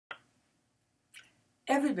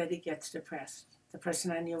Everybody gets depressed. The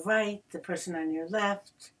person on your right, the person on your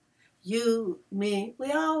left, you, me,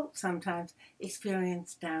 we all sometimes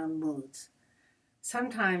experience down moods.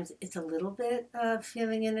 Sometimes it's a little bit of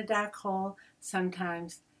feeling in a dark hole.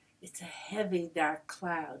 Sometimes it's a heavy dark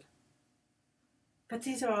cloud. But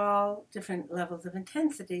these are all different levels of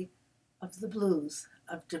intensity of the blues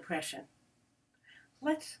of depression.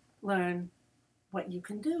 Let's learn what you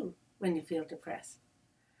can do when you feel depressed.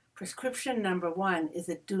 Prescription number 1 is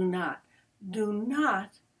a do not. Do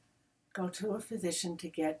not go to a physician to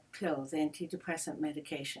get pills, antidepressant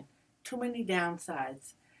medication. Too many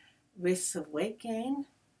downsides. Risks of weight gain,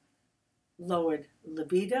 lowered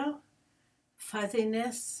libido,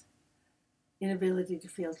 fuzziness, inability to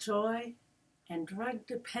feel joy, and drug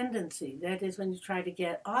dependency. That is when you try to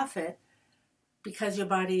get off it because your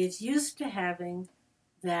body is used to having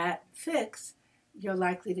that fix, you're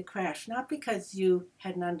likely to crash. Not because you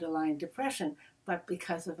had an underlying depression, but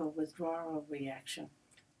because of a withdrawal reaction.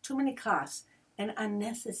 Too many costs and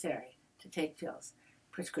unnecessary to take pills.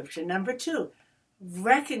 Prescription number 2,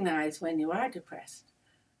 recognize when you are depressed.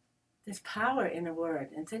 There's power in a word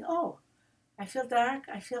and saying, oh, I feel dark,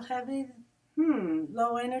 I feel heavy,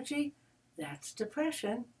 low energy. That's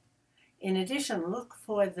depression. In addition, look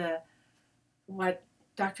for what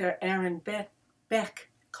Dr. Aaron Beck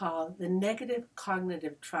called the negative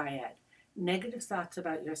cognitive triad. Negative thoughts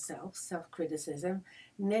about yourself, self-criticism,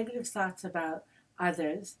 negative thoughts about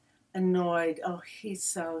others, annoyed, oh, he's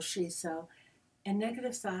so, she's so, and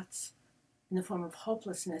negative thoughts in the form of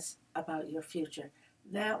hopelessness about your future.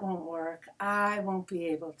 That won't work. I won't be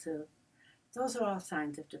able to. Those are all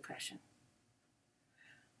signs of depression.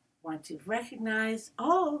 Once you've recognized,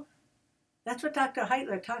 oh, that's what Dr.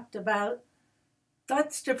 Heitler talked about,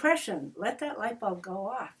 that's depression. Let that light bulb go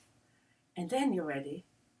off. And then you're ready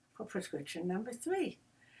for prescription number 3,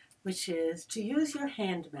 which is to use your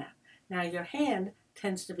hand map. Now, your hand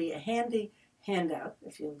tends to be a handy handout,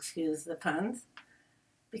 if you'll excuse the puns,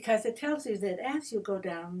 because it tells you that as you go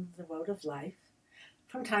down the road of life,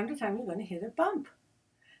 from time to time you're going to hit a bump.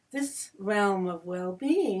 This realm of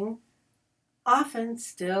well-being often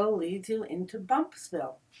still leads you into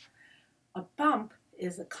Bumpsville. A bump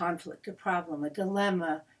is a conflict, a problem, a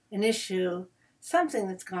dilemma, an issue, something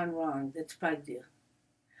that's gone wrong, that's bugged you.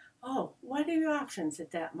 Oh, what are your options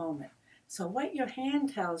at that moment? So what your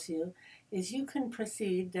hand tells you is you can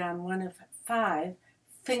proceed down one of 5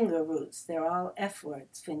 finger routes. They're all F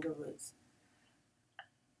words, finger routes.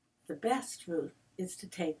 The best route is to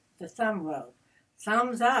take the thumb road.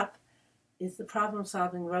 Thumbs up is the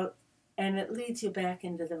problem-solving route, and it leads you back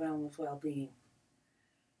into the realm of well-being.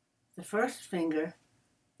 The first finger,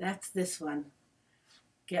 that's this one.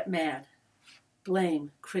 Get mad,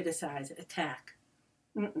 blame, criticize, attack.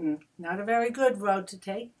 Not a very good road to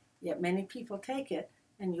take, yet many people take it,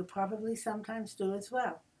 and you probably sometimes do as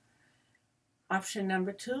well. Option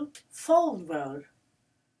number 2, fold road.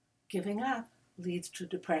 Giving up leads to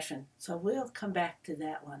depression, so we'll come back to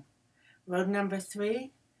that one. Road number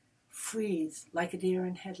 3, freeze, like a deer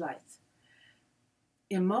in headlights.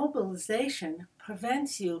 Immobilization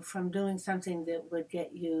prevents you from doing something that would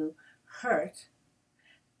get you hurt.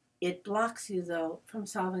 It blocks you, though, from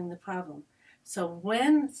solving the problem. So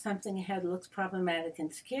when something ahead looks problematic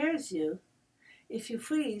and scares you, if you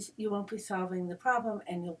freeze, you won't be solving the problem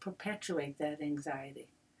and you'll perpetuate that anxiety.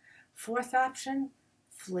 4th option,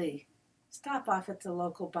 flee. Stop off at the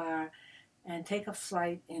local bar and take a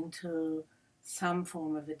flight into some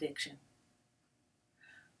form of addiction.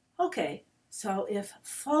 Okay, so if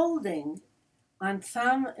folding on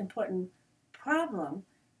some important problem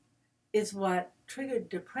is what triggered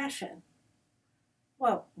depression,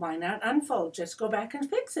 well, why not unfold? Just go back and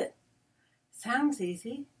fix it. Sounds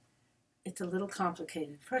easy. It's a little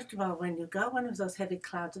complicated. First of all, when you got one of those heavy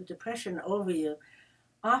clouds of depression over you,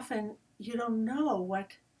 often you don't know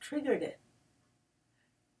what triggered it.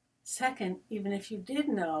 Second, even if you did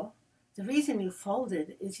know, the reason you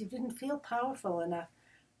folded is you didn't feel powerful enough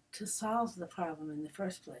to solve the problem in the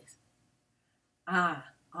first place.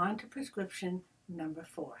 On to prescription number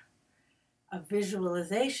 4. A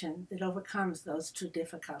visualization that overcomes those 2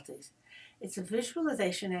 difficulties. It's a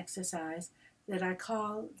visualization exercise that I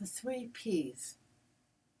call the 3 Ps.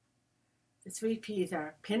 The 3 Ps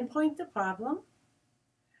are pinpoint the problem,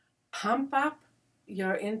 pump up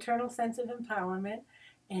your internal sense of empowerment,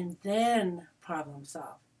 and then problem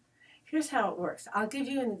solve. Here's how it works. I'll give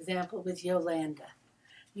you an example with Yolanda.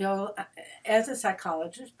 As a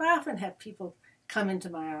psychologist, I often have people come into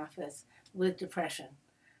my office with depression.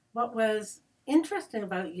 What was interesting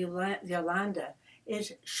about Yolanda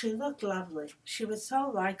is she looked lovely. She was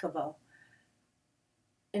so likable.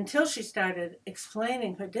 until she started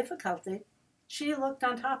explaining her difficulty, she looked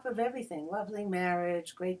on top of everything. Lovely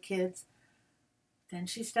marriage, great kids. Then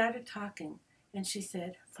she started talking, and she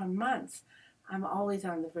said, for months, I'm always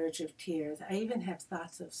on the verge of tears. I even have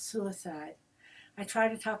thoughts of suicide. I try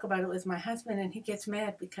to talk about it with my husband, and he gets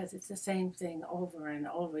mad because it's the same thing over and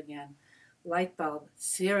over again. Light bulb,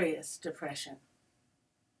 serious depression.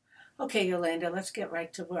 Okay, Yolanda, let's get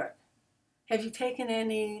right to work. Have you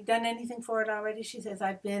done anything for it already? She says,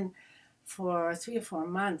 I've been for 3 or 4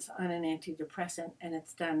 months on an antidepressant, and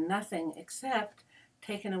it's done nothing except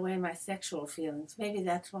taken away my sexual feelings. Maybe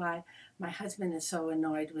that's why my husband is so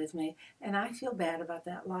annoyed with me, and I feel bad about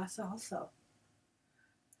that loss also.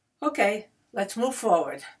 Okay, let's move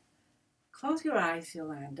forward. Close your eyes,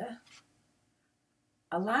 Yolanda.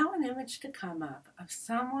 Allow an image to come up of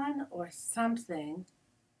someone or something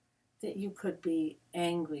that you could be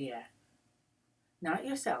angry at. Not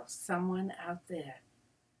yourself, someone out there.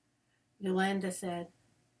 Yolanda said,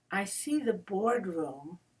 I see the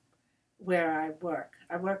boardroom where I work.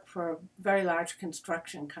 I work for a very large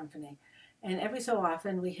construction company. And every so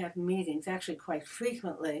often we have meetings, actually quite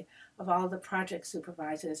frequently, of all the project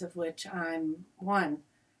supervisors, of which I'm one.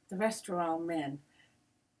 The rest are all men.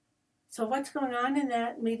 So what's going on in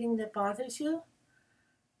that meeting that bothers you?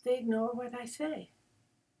 They ignore what I say.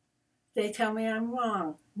 They tell me I'm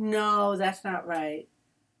wrong. No, that's not right.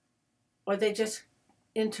 Or they just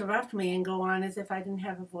interrupt me and go on as if I didn't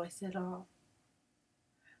have a voice at all.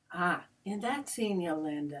 In that scene,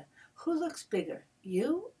 Yolanda, who looks bigger,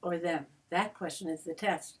 you or them? That question is the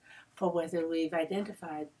test for whether we've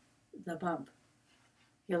identified the bump.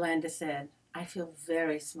 Yolanda said, I feel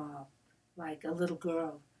very small, like a little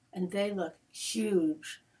girl, and they look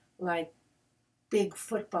huge, like big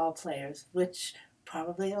football players, which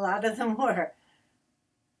probably a lot of them were.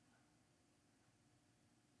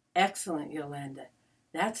 Excellent, Yolanda.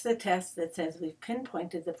 That's the test that says we've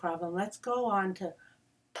pinpointed the problem. Let's go on to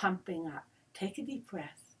pumping up. Take a deep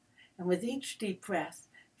breath. And with each deep breath,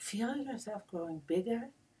 feel yourself growing bigger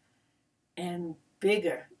and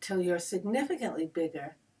bigger till you're significantly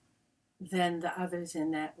bigger than the others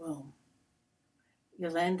in that room.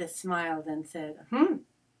 Yolanda smiled and said,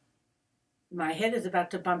 my head is about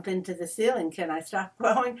to bump into the ceiling. Can I stop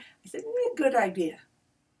growing? I said, good idea.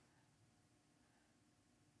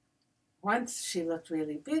 Once she looked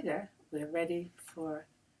really bigger, we're ready for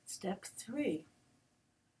step 3.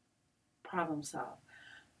 Problem solve.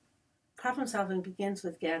 Problem solving begins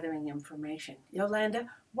with gathering information. Yolanda,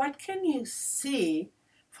 what can you see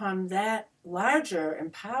from that larger,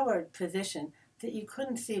 empowered position that you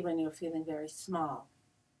couldn't see when you were feeling very small?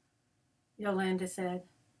 Yolanda said,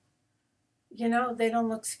 they don't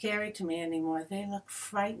look scary to me anymore. They look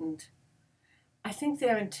frightened. I think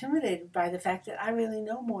they're intimidated by the fact that I really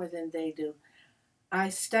know more than they do. I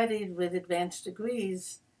studied with advanced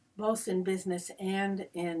degrees, both in business and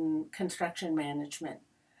in construction management.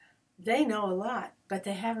 They know a lot, but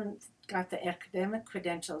they haven't got the academic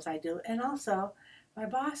credentials I do. And also, my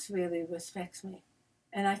boss really respects me.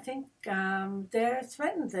 And I think they're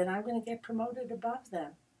threatened that I'm going to get promoted above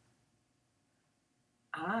them.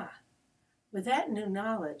 With that new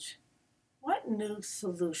knowledge, what new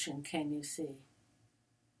solution can you see?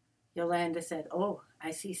 Yolanda said,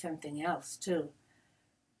 I see something else too.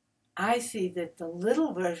 I see that the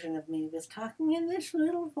little version of me was talking in this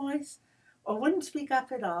little voice, or wouldn't speak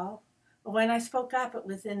up at all. Or when I spoke up, it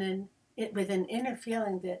was with an inner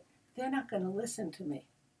feeling that they're not going to listen to me.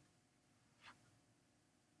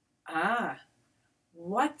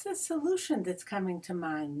 What's the solution that's coming to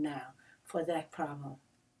mind now for that problem?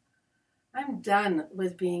 I'm done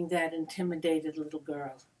with being that intimidated little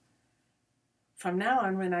girl. From now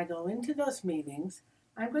on, when I go into those meetings,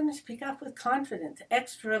 I'm going to speak up with confidence,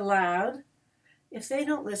 extra loud. If they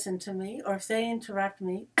don't listen to me or if they interrupt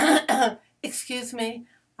me, excuse me,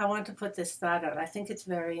 I want to put this thought out. I think it's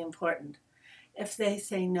very important. If they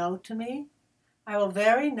say no to me, I will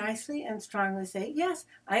very nicely and strongly say, yes,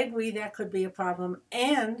 I agree that could be a problem,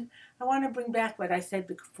 and I want to bring back what I said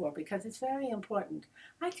before because it's very important.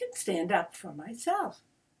 I can stand up for myself.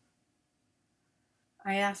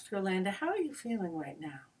 I asked Yolanda, how are you feeling right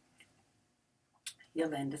now?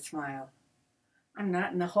 Yolanda smiled. I'm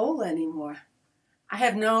not in the hole anymore. I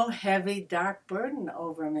have no heavy, dark burden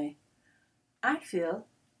over me. I feel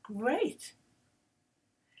great.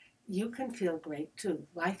 You can feel great too.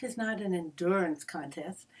 Life is not an endurance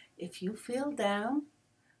contest. If you feel down,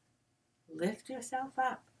 lift yourself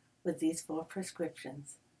up with these 4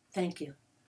 prescriptions. Thank you.